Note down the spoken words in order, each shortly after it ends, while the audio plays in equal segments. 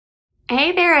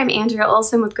Hey there, I'm Andrea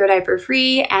Olson with Go Diaper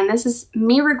Free, and this is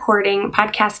me recording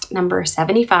podcast number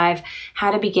 75,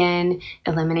 How to Begin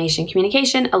Elimination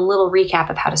Communication, a little recap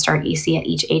of how to start EC at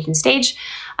each age and stage.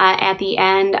 At the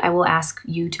end, I will ask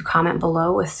you to comment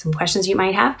below with some questions you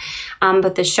might have,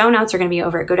 but the show notes are going to be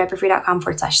over at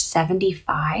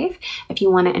godiaperfree.com/75 if you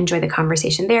want to enjoy the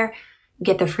conversation there,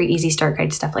 get the free easy start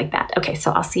guide, stuff like that. Okay,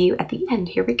 so I'll see you at the end.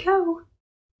 Here we go.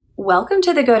 Welcome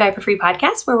to the Go Diaper Free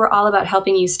podcast, where we're all about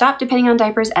helping you stop depending on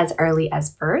diapers as early as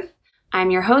birth.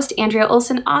 I'm your host, Andrea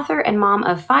Olson, author and mom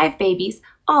of 5 babies,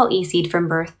 all EC'd from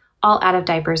birth, all out of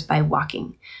diapers by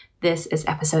walking. This is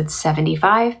episode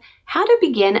 75, How to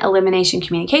Begin Elimination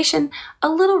Communication, a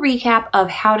little recap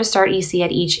of how to start EC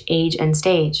at each age and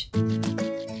stage.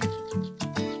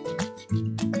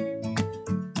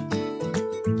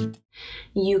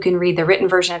 You can read the written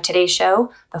version of today's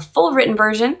show, the full written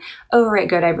version, over at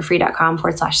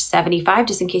godiaperfree.com/75,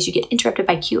 just in case you get interrupted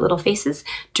by cute little faces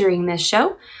during this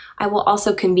show. I will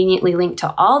also conveniently link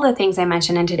to all the things I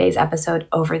mentioned in today's episode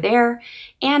over there,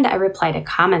 and I reply to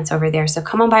comments over there. So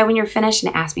come on by when you're finished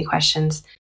and ask me questions.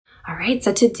 All right,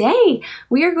 so today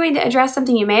we are going to address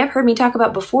something you may have heard me talk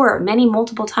about before many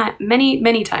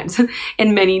times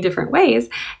in many different ways.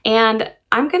 And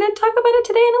I'm going to talk about it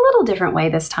today in a little different way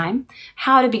this time.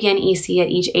 How to begin EC at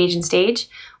each age and stage.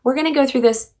 We're going to go through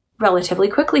this relatively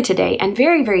quickly today and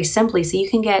very, very simply so you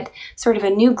can get sort of a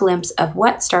new glimpse of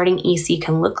what starting EC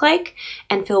can look like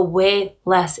and feel way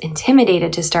less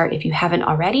intimidated to start if you haven't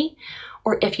already.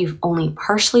 Or if you've only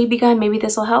partially begun, maybe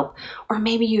this will help. Or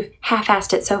maybe you've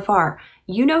half-assed it so far.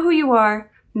 You know who you are.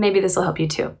 Maybe this will help you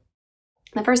too.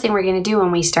 The first thing we're going to do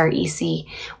when we start EC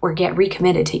or get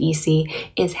recommitted to EC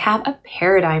is have a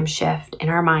paradigm shift in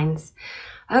our minds.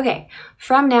 Okay,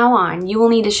 from now on, you will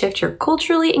need to shift your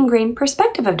culturally ingrained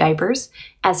perspective of diapers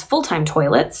as full-time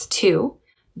toilets to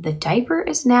the diaper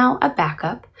is now a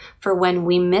backup for when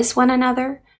we miss one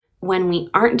another, when we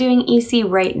aren't doing EC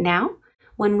right now,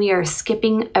 when we are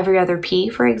skipping every other pee,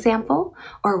 for example,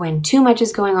 or when too much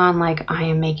is going on like I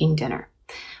am making dinner.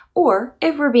 Or,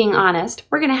 if we're being honest,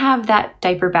 we're going to have that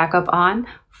diaper backup on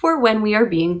for when we are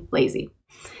being lazy.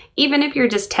 Even if you're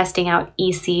just testing out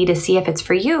EC to see if it's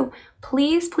for you,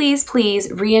 please, please, please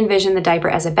re-envision the diaper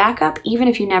as a backup, even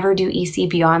if you never do EC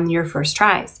beyond your first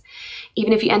tries.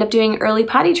 Even if you end up doing early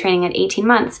potty training at 18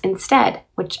 months instead,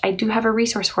 which I do have a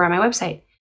resource for on my website.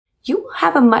 You will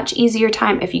have a much easier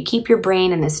time if you keep your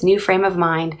brain in this new frame of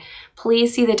mind.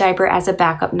 Please see the diaper as a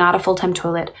backup, not a full-time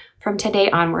toilet. From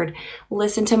today onward,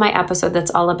 listen to my episode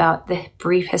that's all about the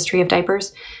brief history of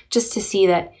diapers, just to see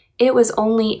that it was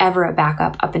only ever a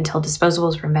backup up until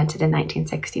disposables were invented in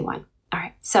 1961. All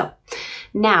right, so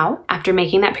now, after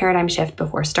making that paradigm shift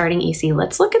before starting EC,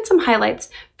 let's look at some highlights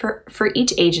for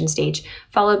each age and stage,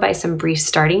 followed by some brief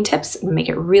starting tips and make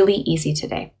it really easy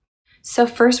today. So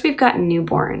first, we've got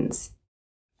newborns.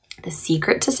 The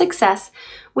secret to success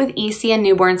with EC and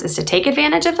newborns is to take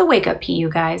advantage of the wake-up pee, you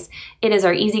guys. It is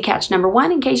our easy catch number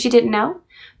 1, in case you didn't know.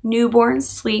 Newborns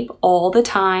sleep all the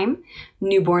time.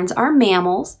 Newborns are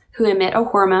mammals who emit a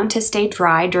hormone to stay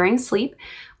dry during sleep.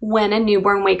 When a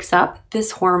newborn wakes up,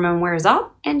 this hormone wears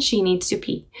off and she needs to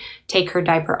pee. Take her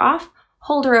diaper off,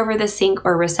 hold her over the sink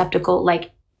or receptacle like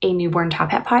a newborn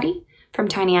top hat potty from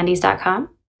tinyandies.com.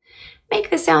 Make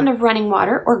the sound of running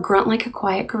water or grunt like a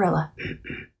quiet gorilla.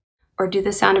 Or do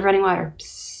the sound of running water.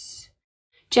 Psst.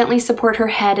 Gently support her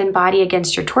head and body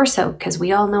against your torso, because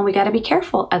we all know we got to be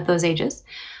careful at those ages.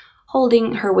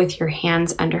 Holding her with your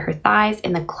hands under her thighs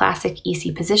in the classic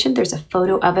EC position. There's a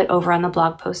photo of it over on the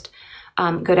blog post,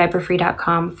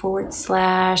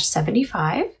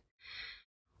 godiaperfree.com/75.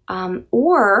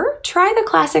 Or try the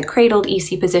classic cradled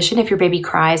EC position if your baby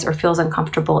cries or feels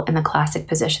uncomfortable in the classic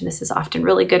position. This is often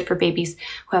really good for babies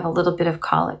who have a little bit of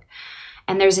colic.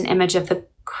 And there's an image of the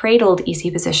cradled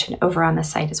EC position over on the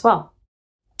site as well,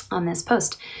 on this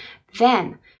post.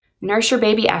 Then, nurse your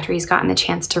baby after he's gotten the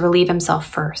chance to relieve himself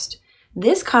first.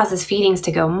 This causes feedings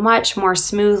to go much more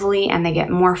smoothly and they get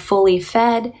more fully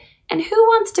fed. And who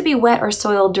wants to be wet or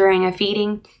soiled during a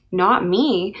feeding? Not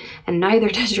me, and neither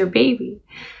does your baby.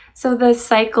 So the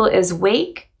cycle is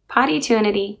wake, potty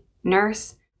tunity,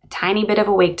 nurse, a tiny bit of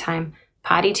awake time,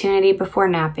 potty tunity before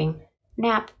napping,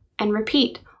 nap, and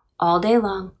repeat all day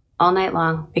long, all night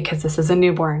long, because this is a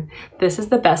newborn. This is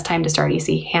the best time to start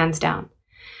EC, hands down.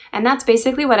 And that's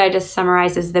basically what I just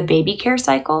summarized as the baby care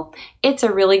cycle. It's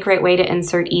a really great way to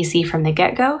insert EC from the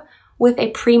get-go with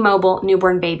a pre-mobile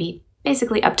newborn baby,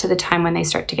 basically up to the time when they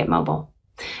start to get mobile.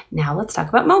 Now let's talk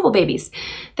about mobile babies.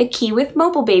 The key with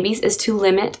mobile babies is to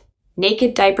limit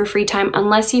naked diaper-free time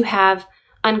unless you have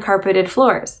uncarpeted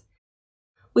floors.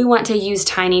 We want to use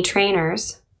tiny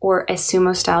trainers or a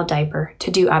sumo style diaper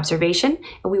to do observation,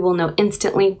 and we will know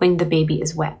instantly when the baby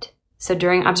is wet. So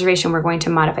during observation, we're going to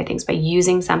modify things by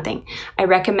using something. I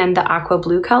recommend the aqua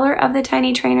blue color of the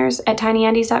Tiny Trainers at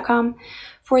tinyandes.com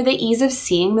for the ease of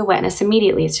seeing the wetness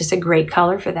immediately. It's just a great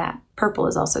color for that. Purple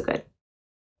is also good.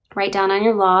 Write down on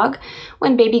your log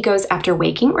when baby goes after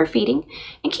waking or feeding,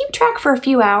 and keep track for a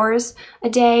few hours a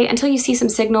day until you see some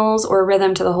signals or a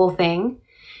rhythm to the whole thing.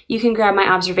 You can grab my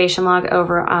observation log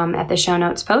over at the show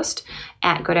notes post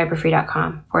at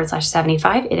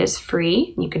godiaperfree.com/75. It is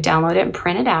free. You could download it and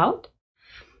print it out.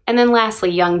 And then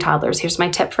lastly, young toddlers. Here's my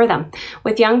tip for them.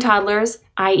 With young toddlers,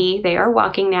 i.e. they are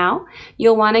walking now,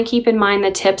 you'll want to keep in mind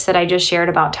the tips that I just shared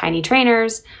about Tiny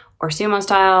Trainers or sumo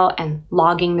style and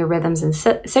logging the rhythms and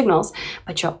signals,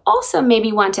 but you'll also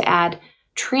maybe want to add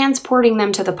transporting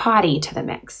them to the potty to the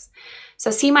mix. So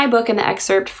see my book in the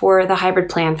excerpt for the hybrid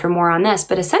plan for more on this,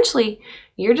 but essentially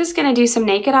you're just going to do some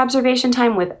naked observation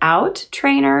time without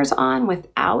trainers on,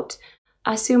 without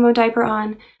a sumo diaper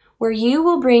on, where you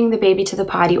will bring the baby to the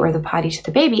potty or the potty to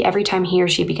the baby every time he or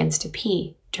she begins to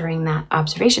pee during that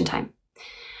observation time.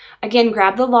 Again,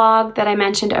 grab the log that I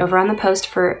mentioned over on the post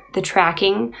for the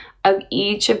tracking of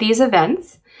each of these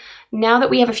events. Now that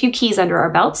we have a few keys under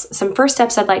our belts, some first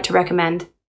steps I'd like to recommend.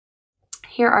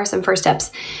 Here are some first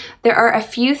steps. There are a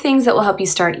few things that will help you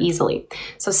start easily.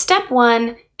 So step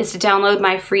one is to download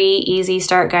my free easy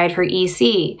start guide for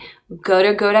EC. Go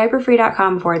to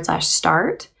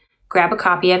godiaperfree.com/start. Grab a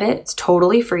copy of it. It's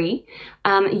totally free.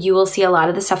 You will see a lot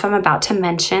of the stuff I'm about to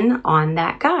mention on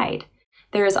that guide.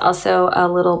 There is also a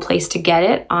little place to get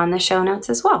it on the show notes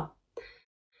as well.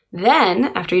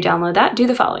 Then, after you download that, do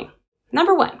the following.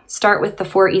 Number one, start with the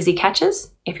 4 easy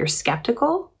catches if you're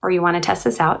skeptical or you want to test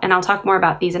this out, and I'll talk more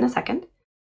about these in a second.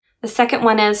 The second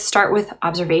one is start with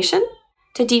observation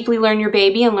to deeply learn your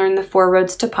baby and learn the 4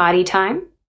 roads to potty time.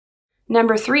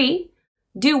 Number 3,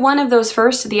 do one of those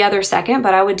first, the other second,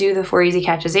 but I would do the 4 easy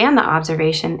catches and the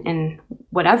observation in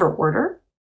whatever order.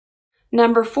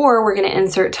 Number 4, we're going to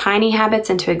insert tiny habits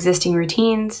into existing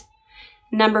routines.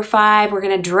 Number 5, we're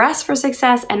going to dress for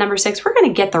success. And number 6, we're going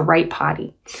to get the right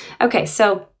potty. Okay,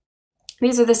 so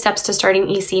these are the steps to starting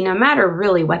EC no matter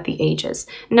really what the age is.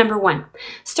 Number 1,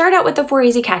 start out with the 4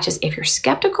 easy catches if you're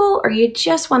skeptical or you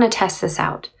just want to test this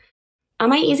out. On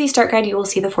my easy start guide, you will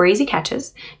see the 4 easy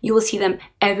catches. You will see them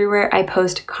everywhere I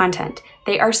post content.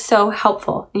 They are so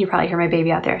helpful. And you probably hear my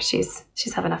baby out there. She's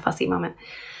having a fussy moment.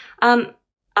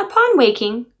 Upon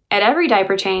waking, at every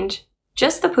diaper change,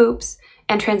 just the poops,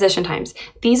 and transition times.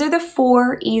 These are the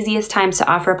 4 easiest times to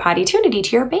offer a potty-tunity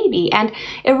to your baby, and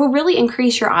it will really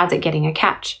increase your odds at getting a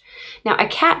catch. Now, a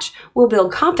catch will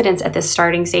build confidence at this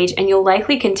starting stage, and you'll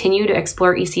likely continue to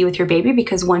explore EC with your baby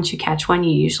because once you catch one,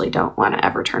 you usually don't want to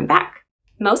ever turn back.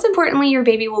 Most importantly, your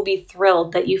baby will be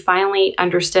thrilled that you finally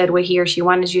understood what he or she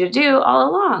wanted you to do all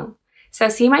along. So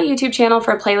see my YouTube channel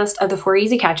for a playlist of the 4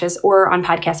 easy catches or on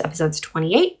podcast episodes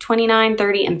 28, 29,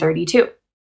 30, and 32.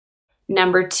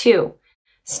 Number 2,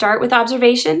 start with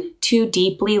observation to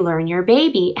deeply learn your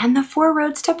baby and the 4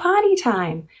 roads to potty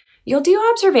time. You'll do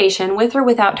observation with or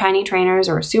without Tiny Trainers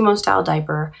or a sumo style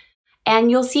diaper,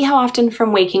 and you'll see how often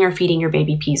from waking or feeding your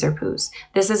baby pees or poos.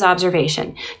 This is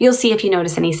observation. You'll see if you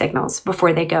notice any signals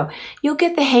before they go. You'll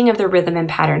get the hang of the rhythm and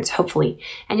patterns, hopefully,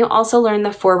 and you'll also learn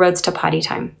the 4 roads to potty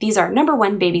time. These are number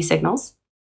 1, baby signals.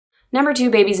 Number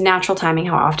 2, baby's natural timing,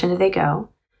 how often do they go?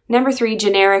 Number 3,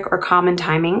 generic or common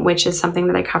timing, which is something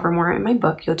that I cover more in my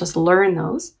book. You'll just learn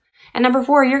those. And number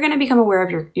 4, you're going to become aware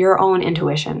of your own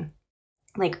intuition.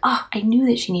 Like, oh, I knew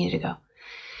that she needed to go.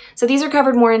 So these are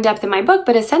covered more in depth in my book,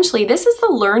 but essentially this is the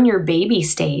learn your baby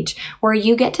stage where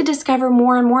you get to discover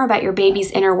more and more about your baby's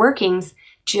inner workings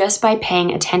just by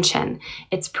paying attention.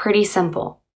 It's pretty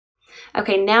simple.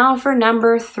 Okay, now for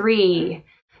number 3.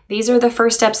 These are the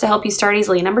first steps to help you start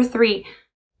easily. Number 3,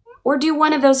 or do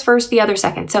one of those first, the other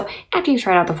second. So after you've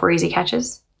tried out the 4 easy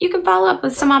catches, you can follow up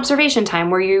with some observation time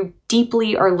where you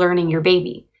deeply are learning your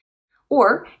baby.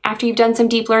 Or after you've done some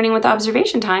deep learning with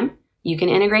observation time, you can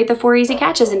integrate the 4 easy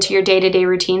catches into your day-to-day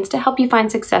routines to help you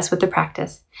find success with the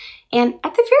practice. And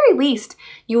at the very least,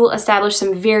 you will establish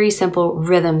some very simple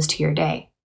rhythms to your day.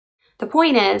 The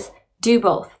point is, do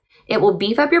both. It will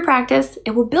beef up your practice,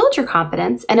 it will build your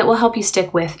confidence, and it will help you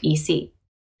stick with EC.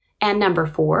 And number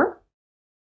 4,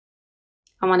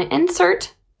 I want to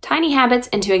insert tiny habits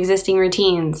into existing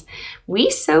routines.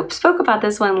 We spoke about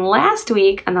this one last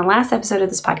week on the last episode of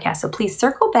this podcast, so please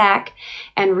circle back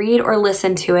and read or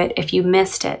listen to it if you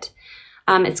missed it.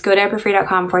 It's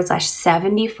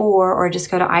godiaperfree.com/74, or just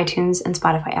go to iTunes and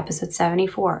Spotify, episode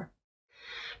 74.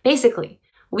 Basically,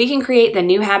 We can create the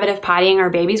new habit of pottying our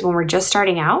babies when we're just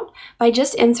starting out by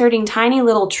just inserting tiny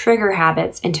little trigger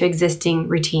habits into existing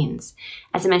routines.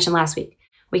 As I mentioned last week,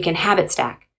 we can habit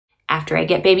stack. After I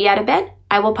get baby out of bed,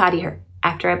 I will potty her.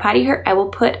 After I potty her, I will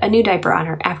put a new diaper on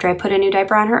her. After I put a new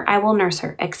diaper on her, I will nurse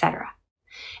her, etc.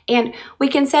 And we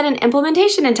can set an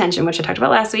implementation intention, which I talked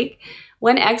about last week.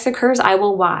 When X occurs, I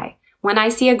will Y. When I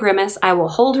see a grimace, I will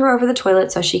hold her over the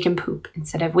toilet so she can poop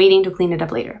instead of waiting to clean it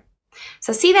up later.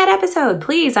 So see that episode,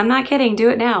 please. I'm not kidding. Do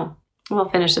it now. We'll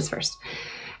finish this first.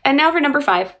 And now for number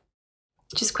 5.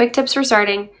 Just quick tips for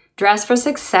starting. Dress for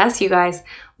success, you guys.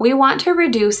 We want to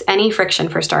reduce any friction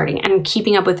for starting and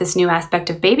keeping up with this new aspect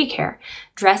of baby care.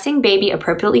 Dressing baby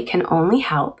appropriately can only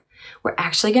help. We're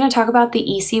actually going to talk about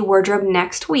the EC wardrobe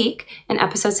next week in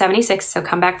episode 76, so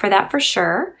come back for that for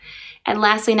sure. And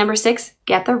lastly, number 6,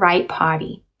 get the right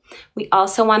potty. We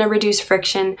also want to reduce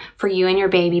friction for you and your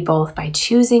baby both by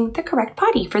choosing the correct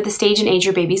potty for the stage and age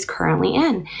your baby's currently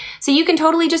in. So you can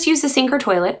totally just use the sink or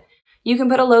toilet. You can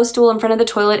put a low stool in front of the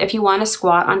toilet if you want to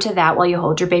squat onto that while you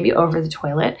hold your baby over the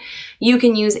toilet. You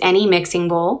can use any mixing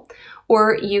bowl,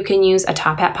 or you can use a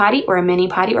top hat potty or a mini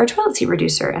potty or a toilet seat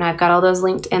reducer. And I've got all those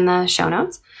linked in the show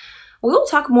notes. We will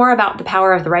talk more about the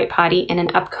power of the right potty in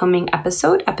an upcoming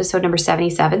episode number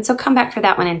 77. So come back for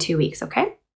that one in 2 weeks,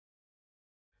 okay?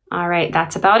 All right,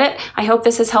 that's about it. I hope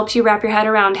this has helped you wrap your head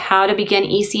around how to begin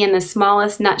EC in the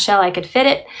smallest nutshell I could fit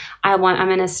it. I'm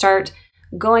going to start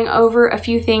going over a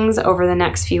few things over the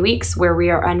next few weeks where we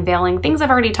are unveiling things I've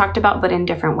already talked about, but in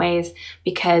different ways,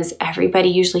 because everybody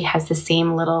usually has the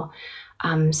same little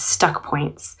stuck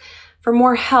points. For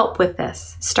more help with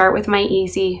this, start with my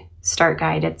easy start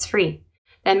guide. It's free.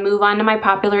 Then move on to my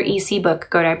popular EC book,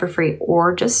 Go Diaper Free,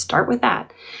 or just start with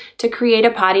that to create a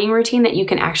pottying routine that you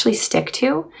can actually stick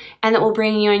to and that will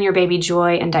bring you and your baby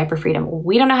joy and diaper freedom.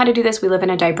 We don't know how to do this. We live in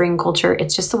a diapering culture.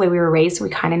 It's just the way we were raised. So we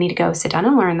kind of need to go sit down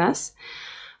and learn this.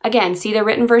 Again, see the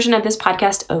written version of this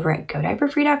podcast over at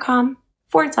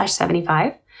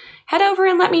godiaperfree.com/75. Head over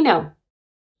and let me know.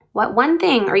 What one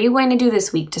thing are you going to do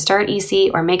this week to start EC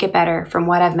or make it better from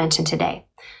what I've mentioned today?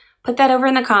 Put that over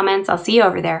in the comments. I'll see you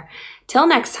over there. Till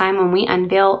next time when we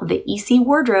unveil the EC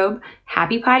wardrobe,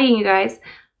 happy pottying, you guys.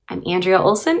 I'm Andrea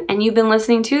Olson, and you've been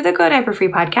listening to the Go Diaper Free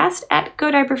podcast at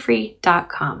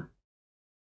godiaperfree.com.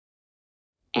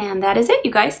 And that is it,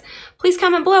 you guys. Please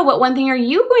comment below, what one thing are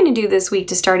you going to do this week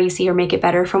to start EC or make it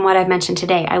better from what I've mentioned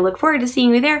today? I look forward to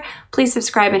seeing you there. Please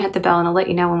subscribe and hit the bell, and I'll let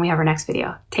you know when we have our next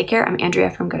video. Take care. I'm Andrea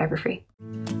from Go Diaper Free.